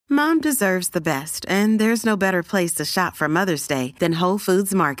Mom deserves the best, and there's no better place to shop for Mother's Day than Whole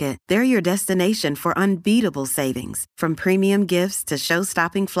Foods Market. They're your destination for unbeatable savings, from premium gifts to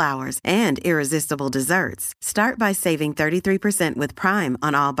show-stopping flowers and irresistible desserts. Start by saving 33% with Prime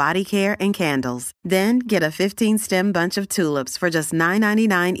on all body care and candles. Then get a 15-stem bunch of tulips for just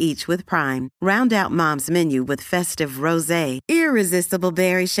 $9.99 each with Prime. Round out Mom's menu with festive rosé, irresistible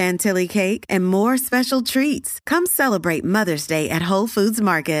berry chantilly cake, and more special treats. Come celebrate Mother's Day at Whole Foods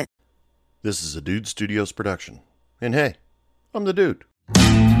Market. This is a Dude Studios production. And hey, I'm the Dude.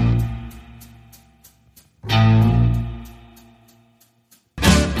 Hey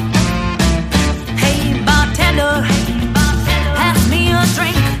bartender, pass me a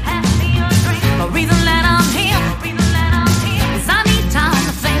drink. The reason that I'm here is I need time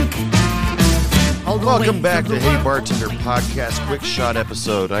to think. Welcome back to Hey Bartender Podcast Quick Shot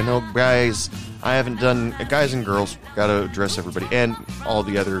episode. I know, guys, I haven't done guys and girls. Got to address everybody and all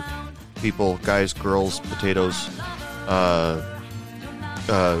the other people, guys, girls, potatoes.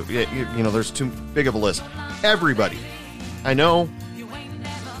 There's too big of a list. Everybody. I know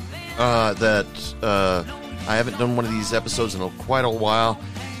that I haven't done one of these episodes in quite a while.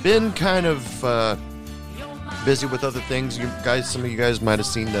 Been kind of busy with other things. You guys, some of you guys might have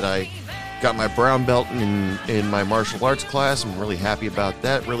seen that I got my brown belt in my martial arts class. I'm really happy about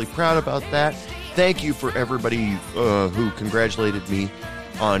that. Really proud about that. Thank you for everybody who congratulated me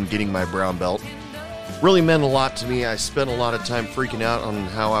on getting my brown belt. Really meant a lot to me. I spent a lot of time freaking out on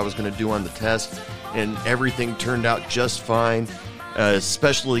how I was going to do on the test, and everything turned out just fine,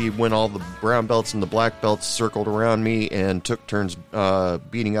 especially when all the brown belts and the black belts circled around me and took turns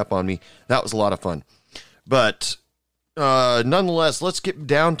beating up on me. That was a lot of fun. But nonetheless, let's get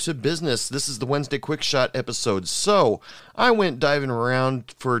down to business. This is the Wednesday Quick Shot episode. So I went diving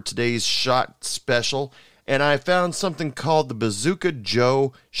around for today's shot special, and I found something called the Bazooka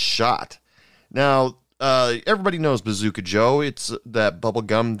Joe shot. Now, everybody knows Bazooka Joe. It's that bubble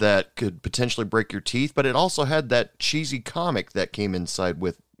gum that could potentially break your teeth, but it also had that cheesy comic that came inside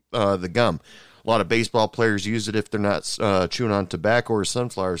with the gum. A lot of baseball players use it if they're not chewing on tobacco or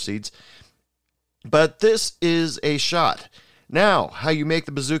sunflower seeds. But this is a shot. Now, how you make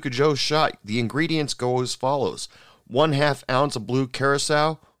the Bazooka Joe shot, the ingredients go as follows. 1/2 ounce of blue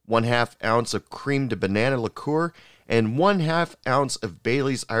curacao, 1/2 ounce of cream de banana liqueur, and 1/2 ounce of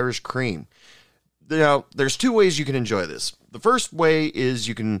Bailey's Irish cream. Now, there's two ways you can enjoy this. The first way is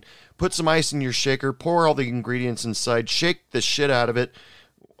you can put some ice in your shaker, pour all the ingredients inside, shake the shit out of it.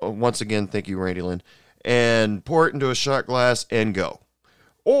 Once again, thank you, Randy Lynn. And pour it into a shot glass and go.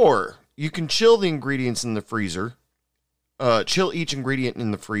 Or you can chill the ingredients in the freezer. Chill each ingredient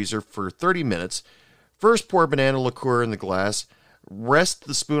in the freezer for 30 minutes. First, pour banana liqueur in the glass. Rest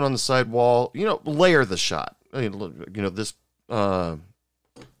the spoon on the side wall. Layer the shot.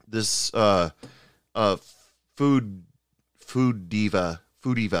 Food diva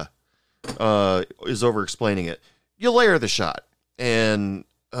is over explaining it. You layer the shot and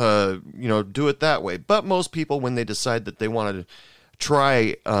do it that way. But most people, when they decide that they want to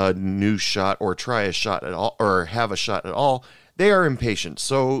try a new shot or try a shot at all or have a shot at all, they are impatient.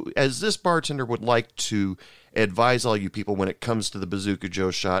 So as this bartender would like to advise all you people when it comes to the Bazooka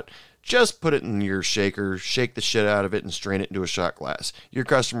Joe shot, just put it in your shaker, shake the shit out of it, and strain it into a shot glass. Your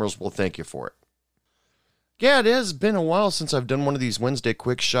customers will thank you for it. Yeah, it has been a while since I've done one of these Wednesday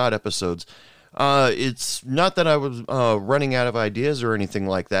Quick Shot episodes. It's not that I was running out of ideas or anything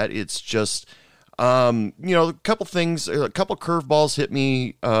like that. It's just, a couple things, a couple curveballs hit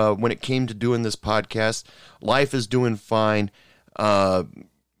me when it came to doing this podcast. Life is doing fine for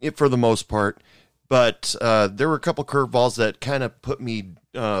the most part. But there were a couple curveballs that kind of put me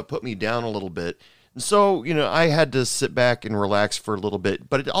down a little bit. And so, I had to sit back and relax for a little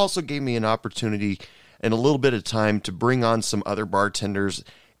bit. But it also gave me an opportunity and a little bit of time to bring on some other bartenders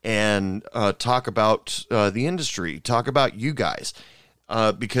and talk about the industry, talk about you guys.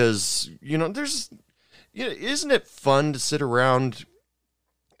 Because, isn't it fun to sit around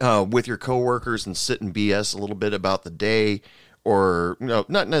with your coworkers and sit and BS a little bit about the day? Or,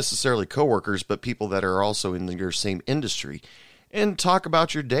 not necessarily coworkers, but people that are also in your same industry, and talk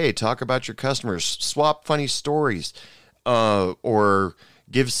about your day, talk about your customers, swap funny stories, or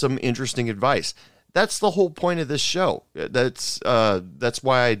give some interesting advice. That's the whole point of this show. That's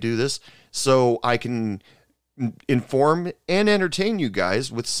why I do this, so I can inform and entertain you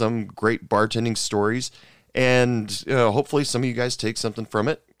guys with some great bartending stories, and hopefully some of you guys take something from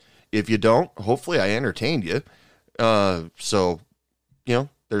it. If you don't, hopefully I entertained you.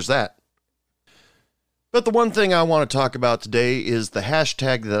 There's that. But the one thing I want to talk about today is the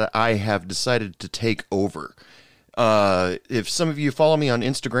hashtag that I have decided to take over. If some of you follow me on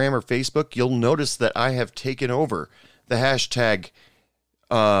Instagram or Facebook, you'll notice that I have taken over the hashtag,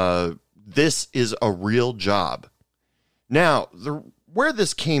 this is a real job. Now, where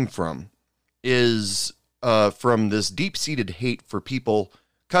this came from is from this deep-seated hate for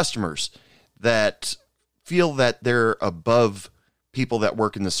customers that feel that they're above people that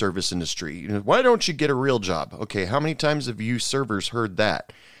work in the service industry. You know, why don't you get a real job? Okay, how many times have you servers heard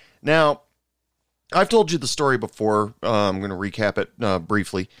that? Now, I've told you the story before. I'm going to recap it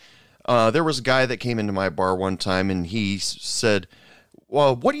briefly. There was a guy that came into my bar one time, and he said,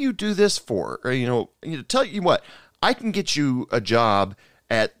 well, what do you do this for? Or, tell you what, I can get you a job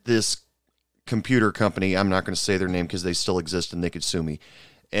at this computer company. I'm not going to say their name because they still exist and they could sue me.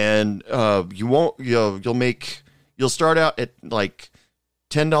 And you'll start out at like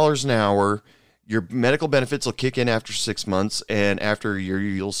 $10 an hour. Your medical benefits will kick in after 6 months, and after a year,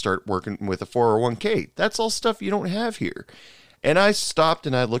 you'll start working with a 401k. That's all stuff you don't have here. And I stopped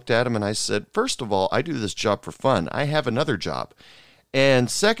and I looked at him and I said, first of all, I do this job for fun. I have another job. And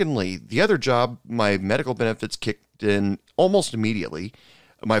secondly, the other job, my medical benefits kicked in almost immediately.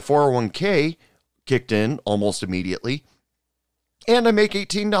 My 401k kicked in almost immediately. And I make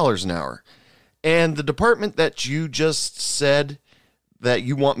 $18 an hour. And the department that you just said that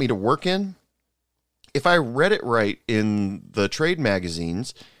you want me to work in, if I read it right in the trade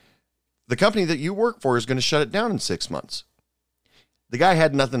magazines, the company that you work for is going to shut it down in 6 months. The guy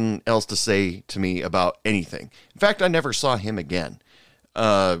had nothing else to say to me about anything. In fact, I never saw him again.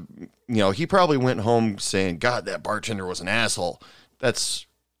 He probably went home saying, God, that bartender was an asshole. That's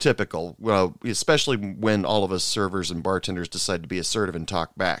typical. Well, especially when all of us servers and bartenders decide to be assertive and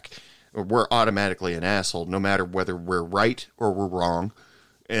talk back. We're automatically an asshole, no matter whether we're right or we're wrong.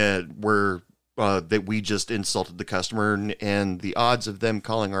 And that we just insulted the customer, and the odds of them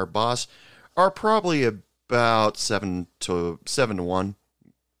calling our boss are probably about 7 to 1.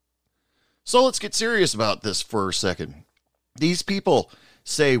 So let's get serious about this for a second. These people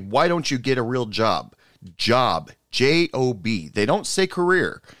say, why don't you get a real job? Job, J-O-B. They don't say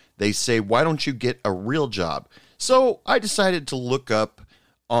career. They say, why don't you get a real job? So I decided to look up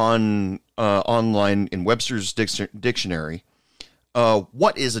online in Webster's dictionary,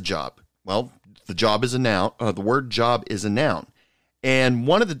 what is a job? Well, the job is a noun. The word job is a noun. And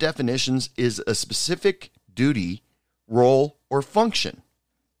one of the definitions is a specific duty, role, or function.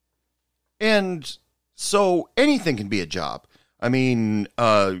 And so anything can be a job. I mean,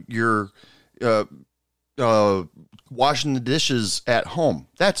 you're washing the dishes at home.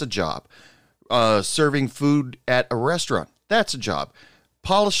 That's a job. Serving food at a restaurant. That's a job.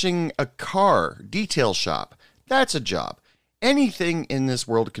 Polishing a car, detail shop. That's a job. Anything in this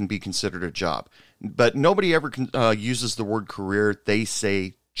world can be considered a job, but nobody ever uses the word career. They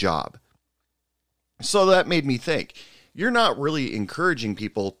say job. So that made me think, you're not really encouraging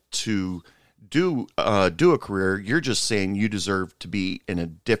people to do a career. You're just saying you deserve to be in a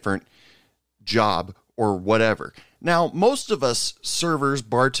different job or whatever. Now, most of us servers,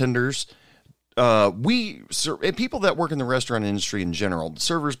 bartenders, and people that work in the restaurant industry in general,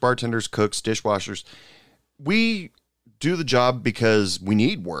 servers, bartenders, cooks, dishwashers, we do the job because we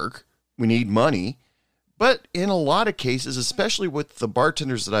need work, we need money. But in a lot of cases, especially with the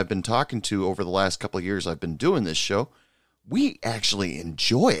bartenders that I've been talking to over the last couple of years I've been doing this show, we actually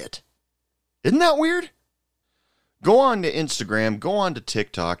enjoy it. Isn't that weird? Go on to Instagram, go on to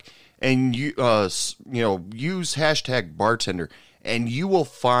TikTok, and use hashtag bartender, and you will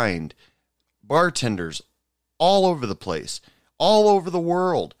find bartenders all over the place, all over the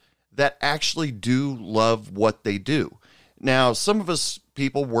world, that actually do love what they do. Now, some of us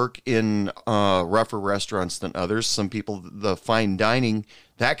people work in rougher restaurants than others. Some people, the fine dining,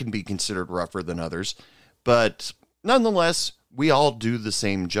 that can be considered rougher than others. But nonetheless, we all do the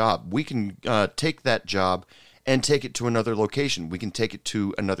same job. We can take that job and take it to another location. We can take it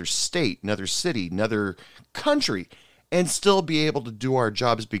to another state, another city, another country, and still be able to do our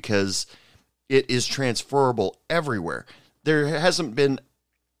jobs because it is transferable everywhere. There hasn't been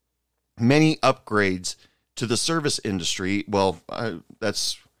many upgrades to the service industry. Well,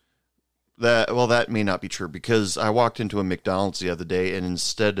 that may not be true, because I walked into a McDonald's the other day, and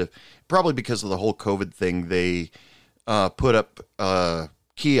instead of, probably because of the whole COVID thing, they put up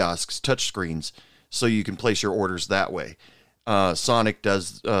kiosks, touchscreens, so you can place your orders that way. Sonic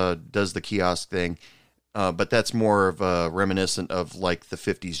does the kiosk thing, but that's more of a reminiscent of like the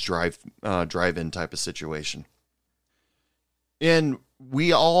 50s drive-in type of situation. And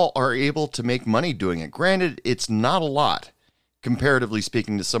we all are able to make money doing it. Granted, it's not a lot, comparatively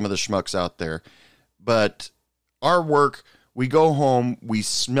speaking, to some of the schmucks out there. But our work, We go home, we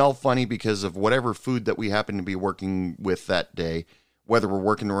smell funny because of whatever food that we happen to be working with that day, whether we're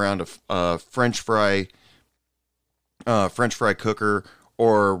working around a French fry cooker,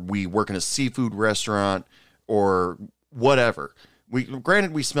 or we work in a seafood restaurant, or whatever.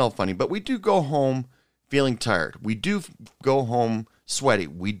 Granted, we smell funny, but we do go home feeling tired. We do go home sweaty.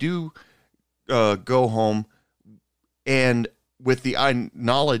 We do go home and with the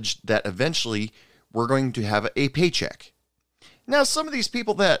knowledge that eventually we're going to have a paycheck. Now, some of these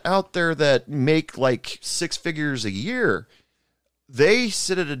people that out there that make like 6 figures a year, they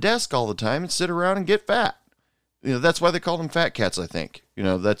sit at a desk all the time and sit around and get fat. That's why they call them fat cats, I think.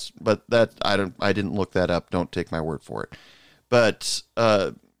 I didn't look that up. Don't take my word for it. But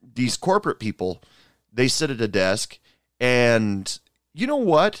these corporate people, they sit at a desk, and you know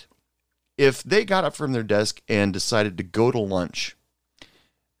what? If they got up from their desk and decided to go to lunch,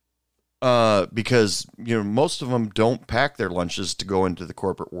 because most of them don't pack their lunches to go into the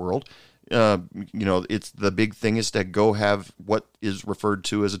corporate world. It's the big thing is to go have what is referred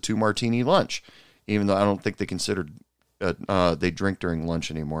to as a 2 martini lunch, even though I don't think they drink during lunch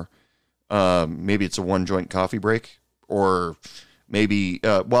anymore. Maybe it's a 1 joint coffee break, or maybe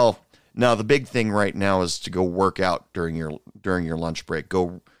now the big thing right now is to go work out during your lunch break.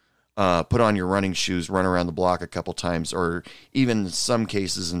 Go put on your running shoes, run around the block a couple times, or even in some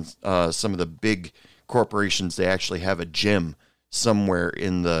cases in some of the big corporations, they actually have a gym somewhere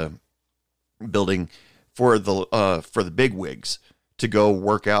in the building for the big wigs to go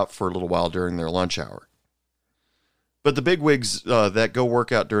work out for a little while during their lunch hour. But the big wigs that go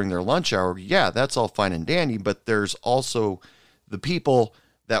work out during their lunch hour, yeah, that's all fine and dandy, but there's also the people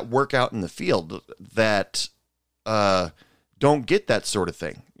that work out in the field that don't get that sort of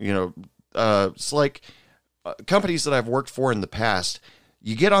thing. It's like companies that I've worked for in the past,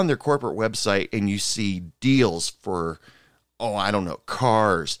 you get on their corporate website and you see deals for,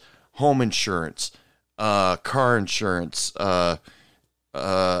 cars, home insurance, car insurance, let's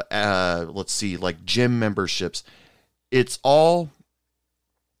see, like gym memberships. It's all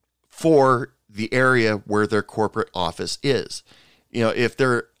for the area where their corporate office is. If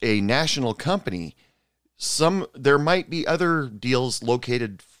they're a national company, there might be other deals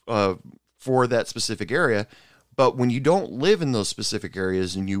located for that specific area, but when you don't live in those specific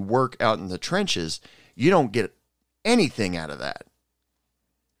areas and you work out in the trenches, you don't get anything out of that.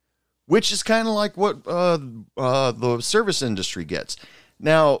 Which is kind of like what the service industry gets.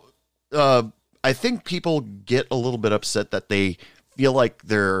 Now, I think people get a little bit upset that they feel like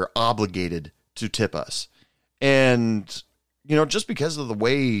they're obligated to tip us. And, just because of the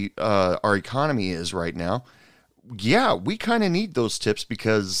way our economy is right now, yeah, we kind of need those tips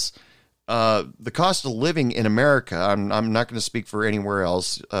because the cost of living in America, I'm not going to speak for anywhere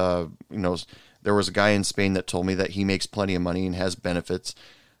else. There was a guy in Spain that told me that he makes plenty of money and has benefits.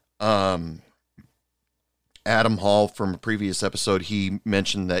 Adam Hall from a previous episode, he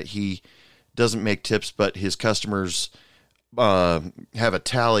mentioned that he doesn't make tips, but his customers have a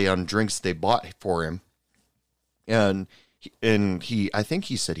tally on drinks they bought for him. And I think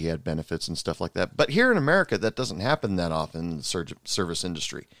he said he had benefits and stuff like that. But here in America, that doesn't happen that often in the service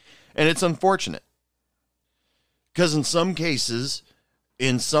industry. And it's unfortunate. Because in some cases,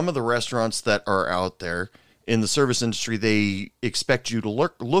 in some of the restaurants that are out there, in the service industry, they expect you to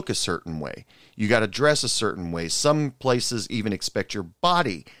look a certain way. You got to dress a certain way. Some places even expect your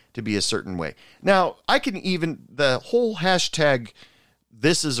body to be a certain way. Now, the whole hashtag,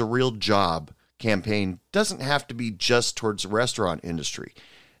 this is a real job campaign doesn't have to be just towards the restaurant industry.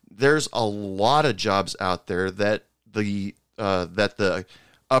 There's a lot of jobs out there that the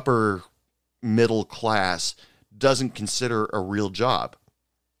upper middle class doesn't consider a real job,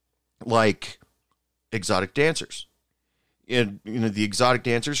 like exotic dancers. And the exotic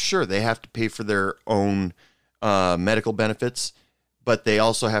dancers, sure, they have to pay for their own medical benefits, but they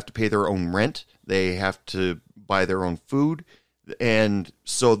also have to pay their own rent. They have to buy their own food, and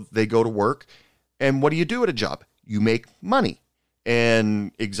so they go to work. And what do you do at a job? You make money.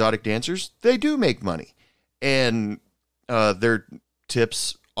 And exotic dancers, they do make money. And their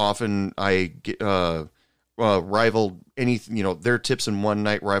tips often rivaled anything, their tips in one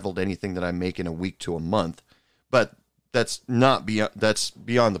night rivaled anything that I make in a week to a month. But that's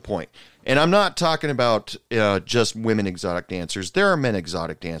beyond the point. And I'm not talking about just women exotic dancers. There are men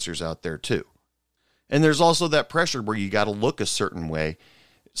exotic dancers out there too. And there's also that pressure where you got to look a certain way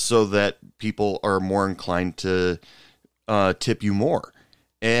so that people are more inclined to tip you more.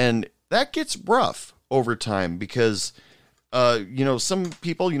 And that gets rough over time because, some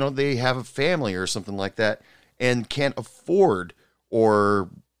people, they have a family or something like that and can't afford or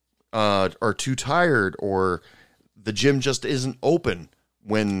are too tired or the gym just isn't open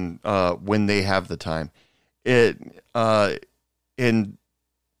when they have the time. And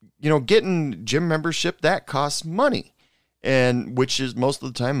getting gym membership, that costs money, and which is most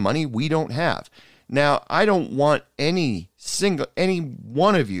of the time money we don't have. Now, I don't want any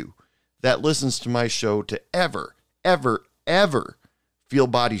one of you that listens to my show to ever feel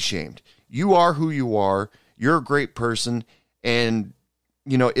body shamed. You are who you are. You're a great person. And,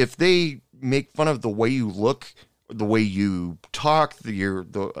 if they make fun of the way you look, the way you talk,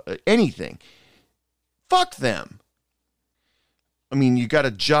 anything, fuck them. I mean, you got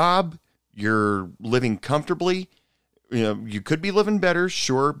a job, you're living comfortably. You could be living better,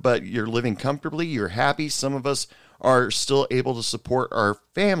 sure, but you're living comfortably, you're happy. Some of us are still able to support our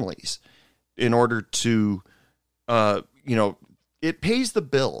families in order to, it pays the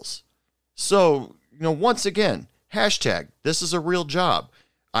bills. So, once again, hashtag, this is a real job.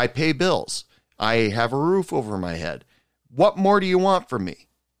 I pay bills. I have a roof over my head. What more do you want from me?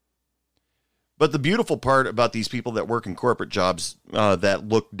 But the beautiful part about these people that work in corporate jobs that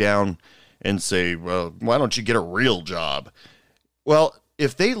look down and say, well, why don't you get a real job? Well,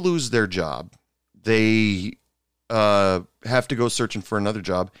 if they lose their job, they have to go searching for another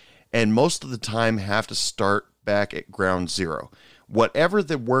job, and most of the time have to start back at ground zero. Whatever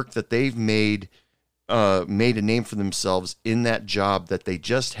the work that they've made a name for themselves in that job that they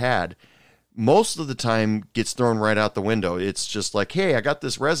just had, most of the time gets thrown right out the window. It's just like, hey, I got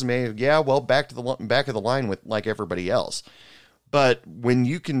this resume. Yeah, well, back of the line with like everybody else. But when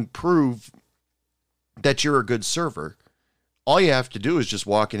you can prove that you're a good server, all you have to do is just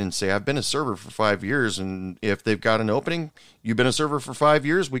walk in and say, I've been a server for 5 years. And if they've got an opening, you've been a server for 5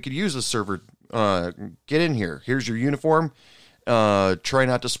 years, we could use a server. Get in here. Here's your uniform. Try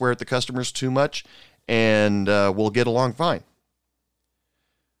not to swear at the customers too much, and we'll get along fine.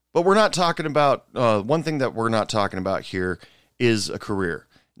 But we're not talking about, one thing that we're not talking about here is a career.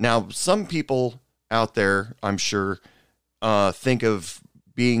 Now, some people out there, I'm sure, think of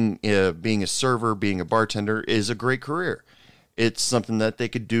being a server, being a bartender is a great career. It's something that they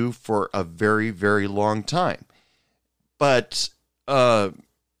could do for a very, very long time. But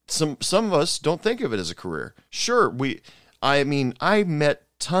some of us don't think of it as a career. Sure, I met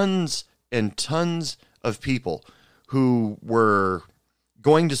tons and tons of people who were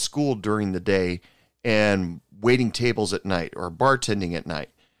going to school during the day and waiting tables at night or bartending at night.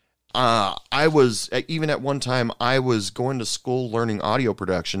 Even at one time, I was going to school learning audio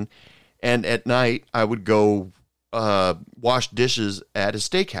production, and at night I would go wash dishes at a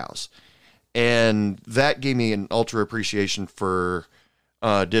steakhouse. And that gave me an ultra appreciation for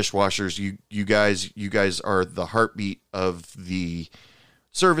dishwashers. You guys are the heartbeat of the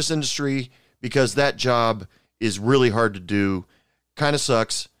service industry, because that job is really hard to do. Kind of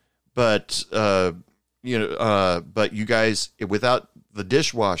sucks, but but you guys, without the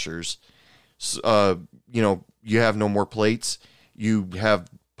dishwashers, you have no more plates. You have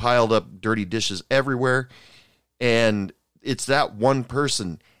piled up dirty dishes everywhere, and it's that one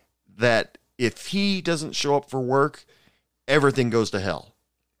person that if he doesn't show up for work, everything goes to hell.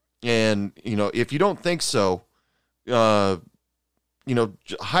 And if you don't think so, hide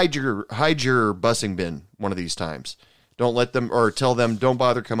your busing bin one of these times. Don't let them, or tell them, don't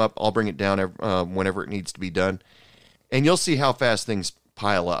bother, come up. I'll bring it down whenever it needs to be done. And you'll see how fast things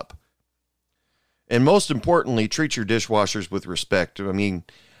pile up. And most importantly, treat your dishwashers with respect. I mean,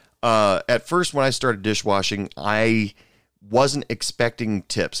 at first when I started dishwashing, I wasn't expecting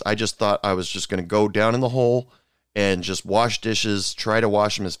tips. I just thought I was just going to go down in the hole and just wash dishes, try to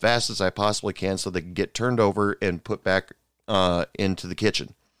wash them as fast as I possibly can so they can get turned over and put back into the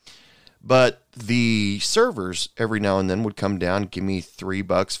kitchen. But the servers every now and then would come down, give me $3,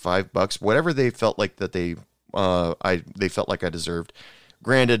 $5, whatever they felt like that they felt like I deserved.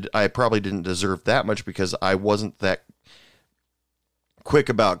 Granted, I probably didn't deserve that much because I wasn't that quick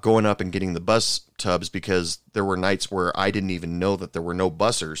about going up and getting the bus tubs, because there were nights where I didn't even know that there were no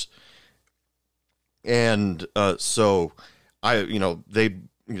bussers. And so they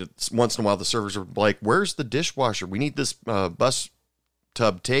once in a while the servers are like, "Where's the dishwasher? We need this bus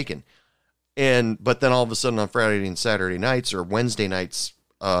tub taken." But then all of a sudden on Friday and Saturday nights, or Wednesday nights,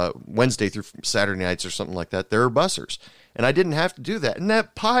 Wednesday through Saturday nights or something like that, there are bussers. And I didn't have to do that. And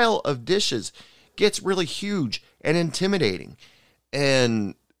that pile of dishes gets really huge and intimidating.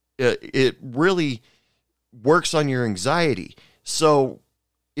 And it really works on your anxiety. So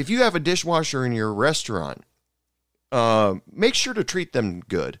if you have a dishwasher in your restaurant, make sure to treat them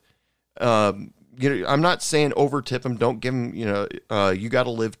good. I'm not saying over tip them. Don't give them, you got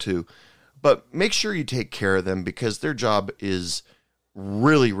to live too. But make sure you take care of them, because their job is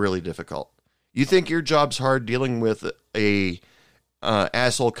really, really difficult. You think your job's hard dealing with a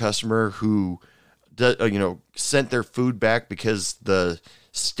asshole customer who sent their food back because the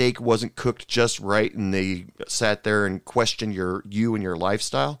steak wasn't cooked just right and they sat there and questioned you and your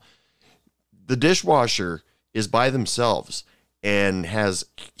lifestyle? The dishwasher is by themselves and has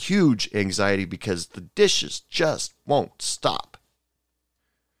huge anxiety because the dishes just won't stop.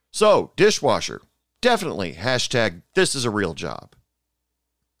 So, dishwasher, definitely hashtag this is a real job.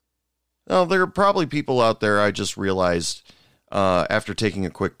 Now, there are probably people out there, I just realized after taking a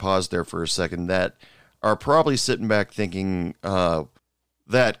quick pause there for a second, that are probably sitting back thinking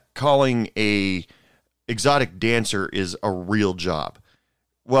that calling a exotic dancer is a real job.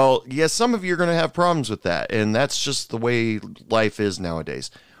 Well, yes, some of you are going to have problems with that, and that's just the way life is nowadays.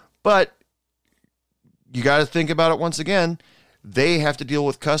 But you got to think about it once again. They have to deal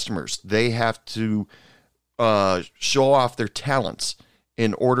with customers. They have to show off their talents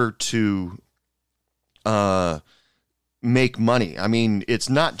in order to make money. I mean, it's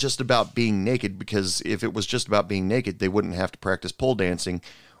not just about being naked, because if it was just about being naked, they wouldn't have to practice pole dancing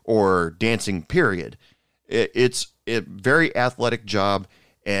or dancing, period. It's a very athletic job,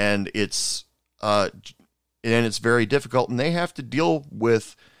 and it's very difficult, and they have to deal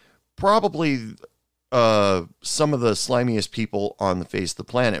with probably some of the slimiest people on the face of the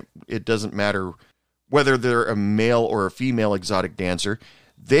planet. It doesn't matter whether they're a male or a female exotic dancer.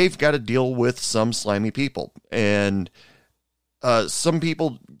 They've got to deal with some slimy people. And some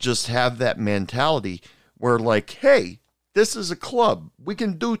people just have that mentality where, like, hey, this is a club. We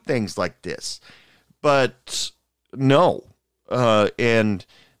can do things like this. But no. And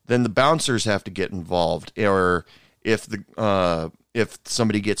then the bouncers have to get involved. Or if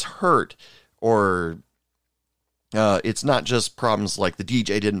somebody gets hurt, or it's not just problems like the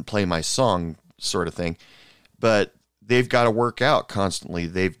DJ didn't play my song sort of thing, but they've got to work out constantly.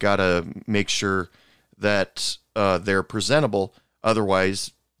 They've got to make sure that they're presentable.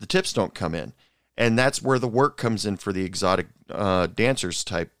 Otherwise, the tips don't come in. And that's where the work comes in for the exotic dancers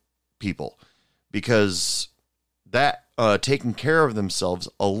type people, because that taking care of themselves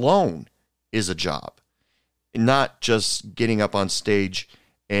alone is a job, not just getting up on stage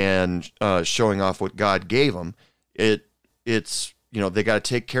and showing off what God gave them. It's they got to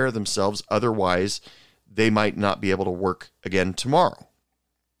take care of themselves. Otherwise, they might not be able to work again tomorrow.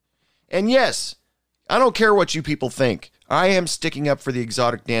 And yes, I don't care what you people think. I am sticking up for the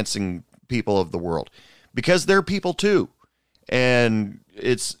exotic dancing people of the world, because they're people too. And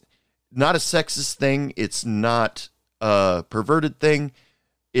it's not a sexist thing. It's not a perverted thing.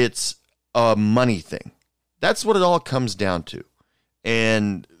 It's a money thing. That's what it all comes down to.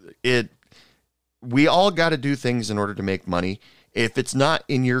 And we all got to do things in order to make money. If it's not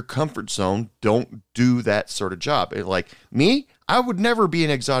in your comfort zone, don't do that sort of job. Like me, I would never be an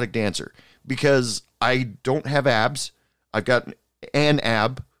exotic dancer because I don't have abs. I've got an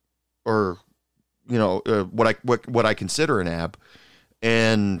ab, or what I consider an ab,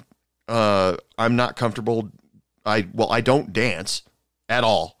 and I'm not comfortable. I don't dance at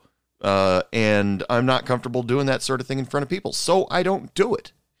all. And I'm not comfortable doing that sort of thing in front of people, so I don't do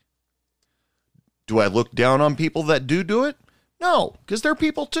it. Do I look down on people that do it? No, because they're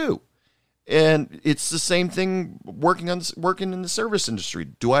people too. And it's the same thing working in the service industry.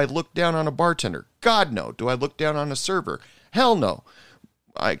 Do I look down on a bartender? God, no. Do I look down on a server? Hell no.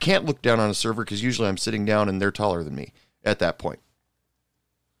 I can't look down on a server because usually I'm sitting down and they're taller than me at that point.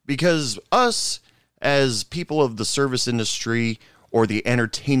 Because us, as people of the service industry or the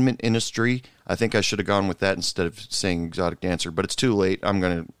entertainment industry, I think I should have gone with that instead of saying exotic dancer, but it's too late. I'm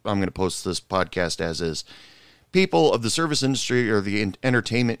gonna post this podcast as is. People of the service industry or the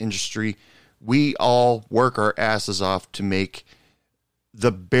entertainment industry, we all work our asses off to make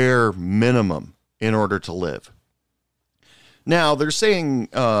the bare minimum in order to live. Now, they're saying,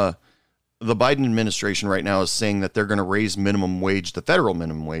 the Biden administration right now is saying that they're going to raise minimum wage, the federal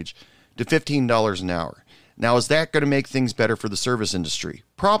minimum wage, to $15 an hour. Now, is that going to make things better for the service industry?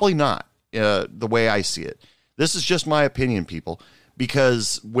 Probably not, the way I see it. This is just my opinion, people,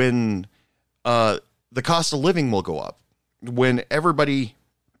 because when the cost of living will go up, when everybody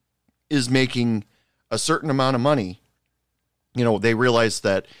is making a certain amount of money, they realize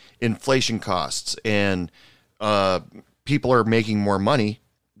that inflation costs and people are making more money.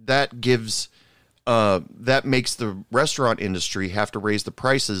 That makes the restaurant industry have to raise the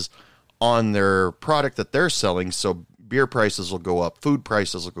prices on their product that they're selling. So beer prices will go up, food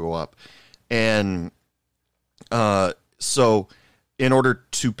prices will go up. And so in order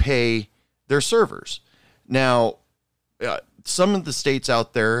to pay their servers. Now, some of the states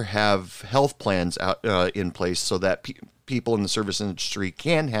out there have health plans in place so that people in the service industry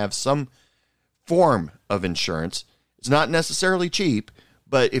can have some form of insurance. It's not necessarily cheap,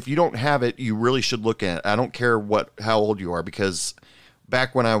 but if you don't have it, you really should look at it. I don't care how old you are, because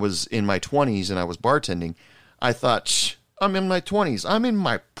back when I was in my 20s and I was bartending, I thought, I'm in my 20s. I'm in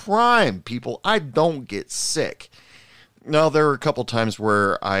my prime, people. I don't get sick. Now, there were a couple times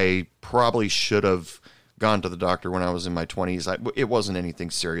where I probably should have gone to the doctor when I was in my 20s. It wasn't anything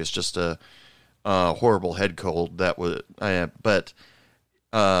serious, just a horrible head cold. But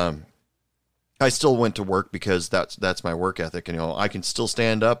I still went to work because that's my work ethic. And, I can still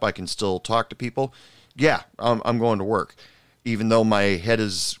stand up. I can still talk to people. Yeah, I'm going to work. Even though my head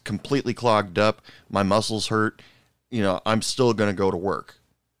is completely clogged up, my muscles hurt, I'm still going to go to work.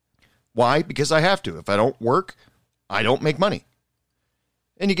 Why? Because I have to. If I don't work, I don't make money.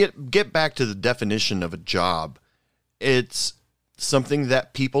 And you get back to the definition of a job. It's something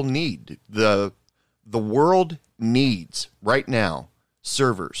that people need. The world needs right now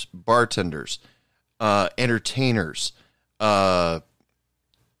servers, bartenders, entertainers, people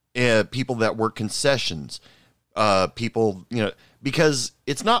that work concessions, people, because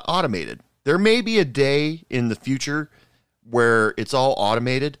it's not automated. There may be a day in the future where it's all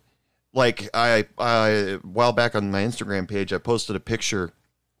automated. Like I a while back on my Instagram page, I posted a picture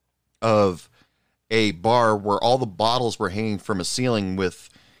of a bar where all the bottles were hanging from a ceiling with,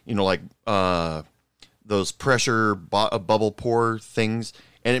 those pressure bubble pour things,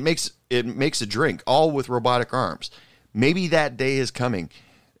 and it makes a drink, all with robotic arms. Maybe that day is coming,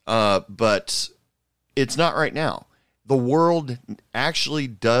 but it's not right now. The world actually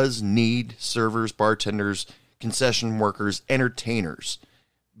does need servers, bartenders, concession workers, entertainers,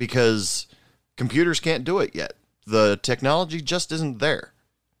 because computers can't do it yet. The technology just isn't there.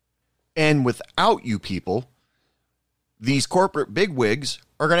 And without you people, these corporate bigwigs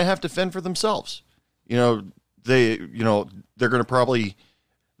are going to have to fend for themselves. They're going to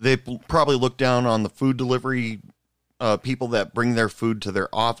they probably look down on the food delivery people that bring their food to their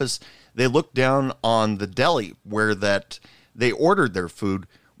office. They look down on the deli where that they ordered their food,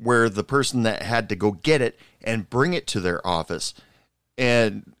 where the person that had to go get it and bring it to their office,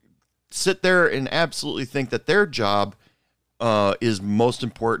 and sit there and absolutely think that their job is most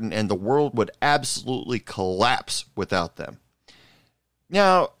important, and the world would absolutely collapse without them.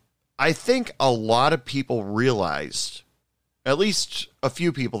 Now, I think a lot of people realized, at least a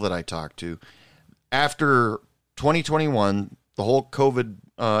few people that I talked to, after 2021, the whole COVID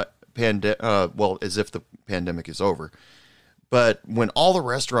pandemic, as if the pandemic is over, but when all the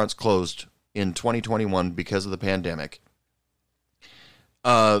restaurants closed in 2021 because of the pandemic,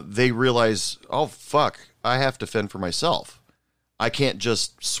 they realize, oh, fuck, I have to fend for myself. I can't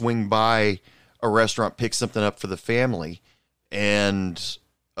just swing by a restaurant, pick something up for the family, and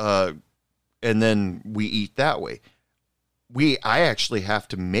then we eat that way. I actually have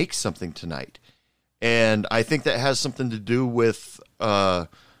to make something tonight. And I think that has something to do with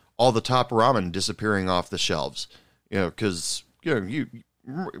all the top ramen disappearing off the shelves. Because you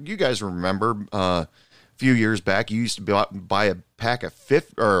guys remember a few years back, you used to buy a pack of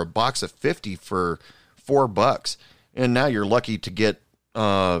 50 or a box of 50 for $4, and now you're lucky to get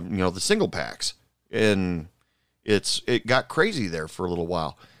the single packs. And it got crazy there for a little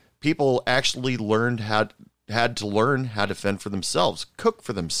while. People actually had to learn how to fend for themselves, cook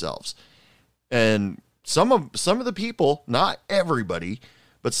for themselves. And some of the people, not everybody,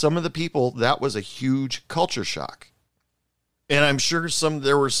 but some of the people, that was a huge culture shock. And I'm sure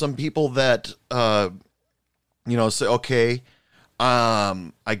there were some people that, say, okay,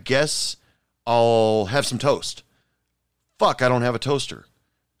 I guess I'll have some toast. Fuck, I don't have a toaster.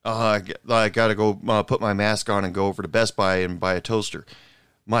 I got to go put my mask on and go over to Best Buy and buy a toaster.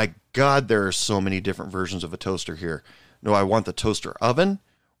 My God, there are so many different versions of a toaster here. Do I want the toaster oven,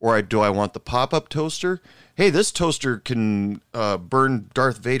 or do I want the pop-up toaster? Hey, this toaster can burn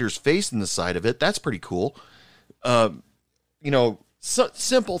Darth Vader's face in the side of it. That's pretty cool.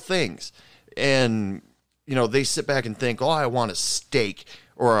 Simple things. And, they sit back and think, oh, I want a steak,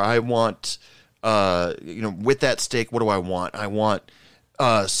 or I want, with that steak, what do I want? I want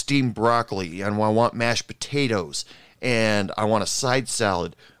steamed broccoli, and I want mashed potatoes, and I want a side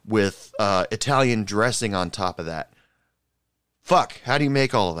salad with Italian dressing on top of that. Fuck, how do you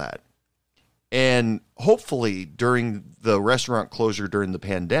make all of that? And hopefully during the restaurant closure during the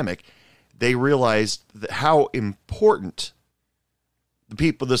pandemic, they realized that how important the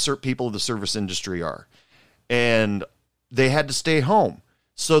people of the service industry are. And they had to stay home.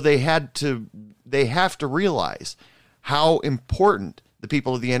 So they have to realize how important the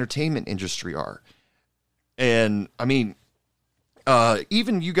people of the entertainment industry are. And I mean,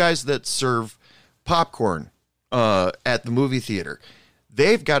 even you guys that serve popcorn at the movie theater,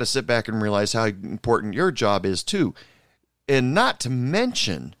 they've got to sit back and realize how important your job is too. And not to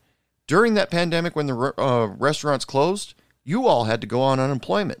mention, during that pandemic when the restaurants closed, you all had to go on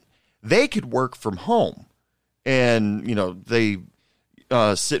unemployment. They could work from home and, they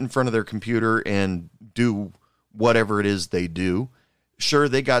sit in front of their computer and do whatever it is they do. Sure,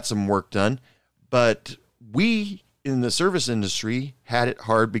 they got some work done, but we in the service industry had it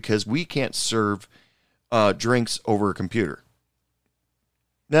hard because we can't serve drinks over a computer.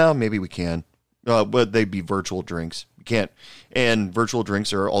 Now, maybe we can, but they'd be virtual drinks. We can't, and virtual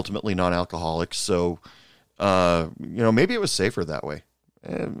drinks are ultimately non-alcoholic, so, maybe it was safer that way.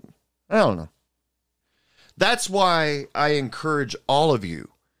 I don't know. That's why I encourage all of you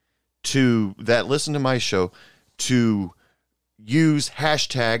that listen to my show to use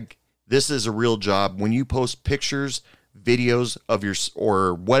hashtag "This is a real job" when you post pictures, videos of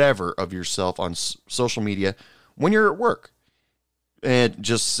or whatever of yourself on social media when you're at work. And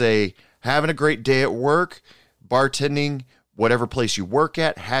just say, having a great day at work, bartending, whatever place you work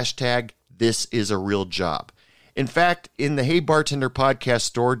at, hashtag "This is a real job." In fact, in the Hey Bartender Podcast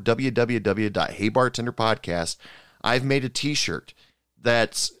store, www.heybartenderpodcast, I've made a t-shirt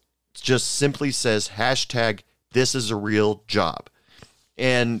that just simply says hashtag "This is a real job."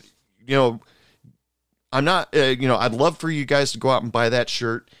 And, I'm not, I'd love for you guys to go out and buy that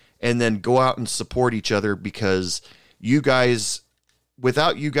shirt and then go out and support each other, because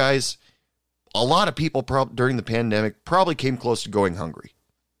without you guys, a lot of people during the pandemic probably came close to going hungry.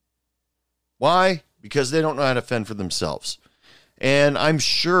 Why? Because they don't know how to fend for themselves. And I'm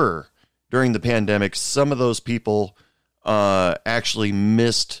sure during the pandemic, some of those people actually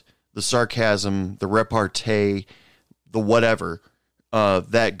missed the sarcasm, the repartee, the whatever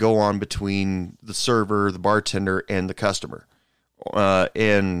that go on between the server, the bartender, and the customer. That's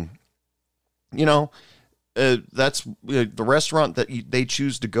the restaurant that they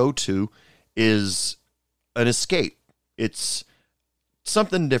choose to go to is an escape. It's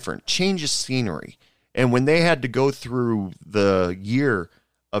something different, change of scenery. And when they had to go through the year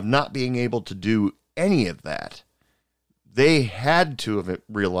of not being able to do any of that, they had to have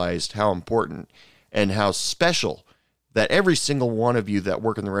realized how important and how special that every single one of you that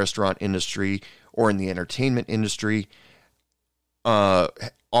work in the restaurant industry or in the entertainment industry are.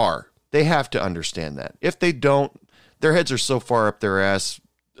 They have to understand that. If they don't, their heads are so far up their ass.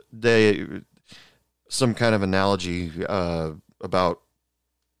 Some kind of analogy about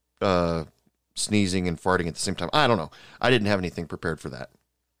sneezing and farting at the same time. I don't know. I didn't have anything prepared for that.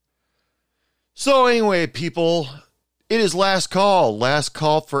 So anyway, people, it is last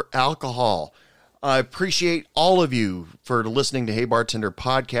call for alcohol. I appreciate all of you for listening to Hey Bartender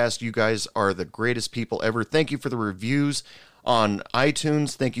Podcast. You guys are the greatest people ever. Thank you for the reviews on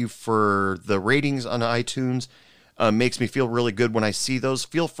iTunes. Thank you for the ratings on iTunes. Makes me feel really good when I see those.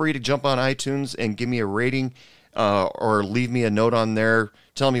 Feel free to jump on iTunes and give me a rating or leave me a note on there.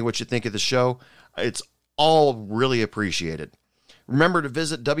 Tell me what you think of the show. It's all really appreciated. Remember to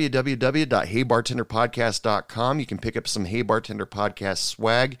visit www.heybartenderpodcast.com. You can pick up some Hey Bartender Podcast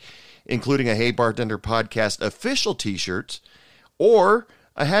swag, including a Hey Bartender Podcast official t-shirt or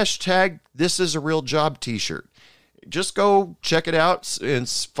a hashtag "This is a real job" t-shirt. Just go check it out and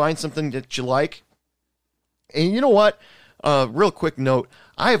find something that you like. And you know what? Real quick note,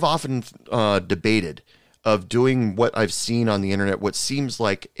 I have often debated of doing what I've seen on the internet, what seems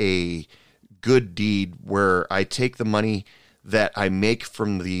like a good deed, where I take the money that I make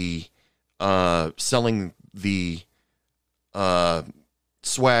from the selling the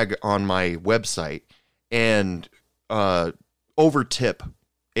swag on my website and over-tip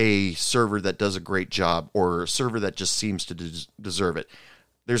a server that does a great job or a server that just seems to deserve it.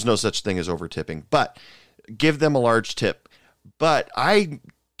 There's no such thing as over-tipping, but give them a large tip. But I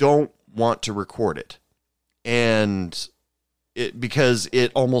don't want to record it. And because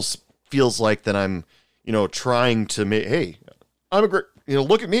it almost feels like that I'm, trying to make, hey, I'm a great,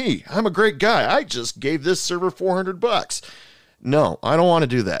 look at me. I'm a great guy. I just gave this server $400. No, I don't want to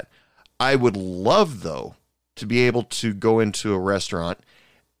do that. I would love, though, to be able to go into a restaurant,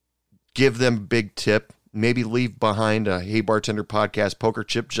 give them a big tip, maybe leave behind a Hey Bartender Podcast poker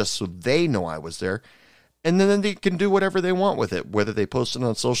chip just so they know I was there. And then they can do whatever they want with it, whether they post it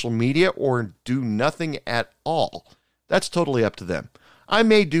on social media or do nothing at all. That's totally up to them. I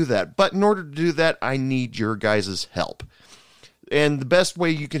may do that, but in order to do that, I need your guys' help. And the best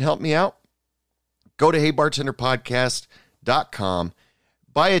way you can help me out, go to heybartenderpodcast.com,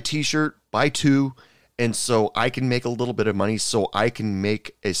 buy a t-shirt, buy two, and so I can make a little bit of money so I can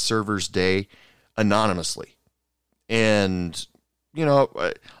make a server's day anonymously. And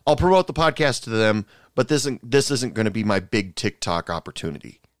I'll promote the podcast to them, but this isn't going to be my big TikTok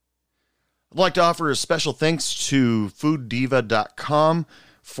opportunity. I'd like to offer a special thanks to fooddiva.com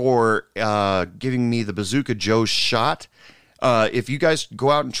for giving me the Bazooka Joe shot. If you guys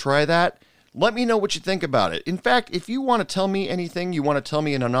go out and try that, let me know what you think about it. In fact, if you want to tell me anything, you want to tell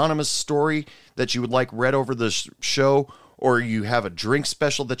me an anonymous story that you would like read over the show, or you have a drink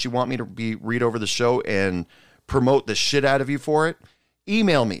special that you want me to read over the show and promote the shit out of you for it,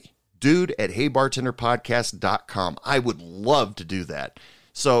 email me, dude@heybartenderpodcast.com. I would love to do that.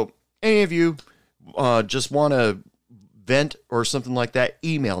 So any of you just want to vent or something like that,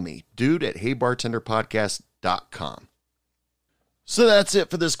 email me, dude@heybartenderpodcast.com. So that's it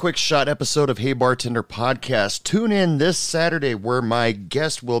for this quick shot episode of Hey Bartender Podcast. Tune in this Saturday where my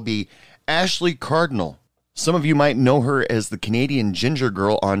guest will be Ashley Cardinal. Some of you might know her as the Canadian Ginger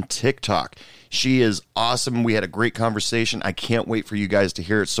Girl on TikTok. She is awesome. We had a great conversation. I can't wait for you guys to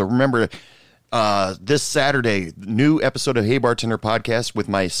hear it. So remember, this Saturday, new episode of Hey Bartender Podcast with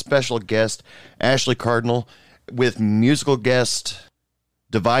my special guest, Ashley Cardinal, with musical guest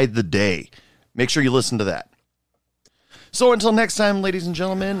Divide the Day. Make sure you listen to that. So until next time, ladies and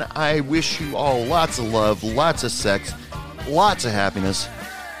gentlemen, I wish you all lots of love, lots of sex, lots of happiness.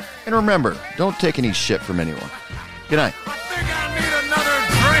 And remember, don't take any shit from anyone. Good night. I think I need another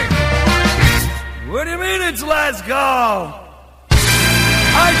drink. What do you mean it's last call?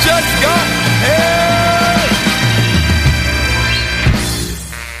 I just got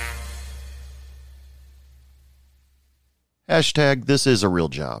here. Hashtag, this is a real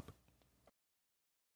job.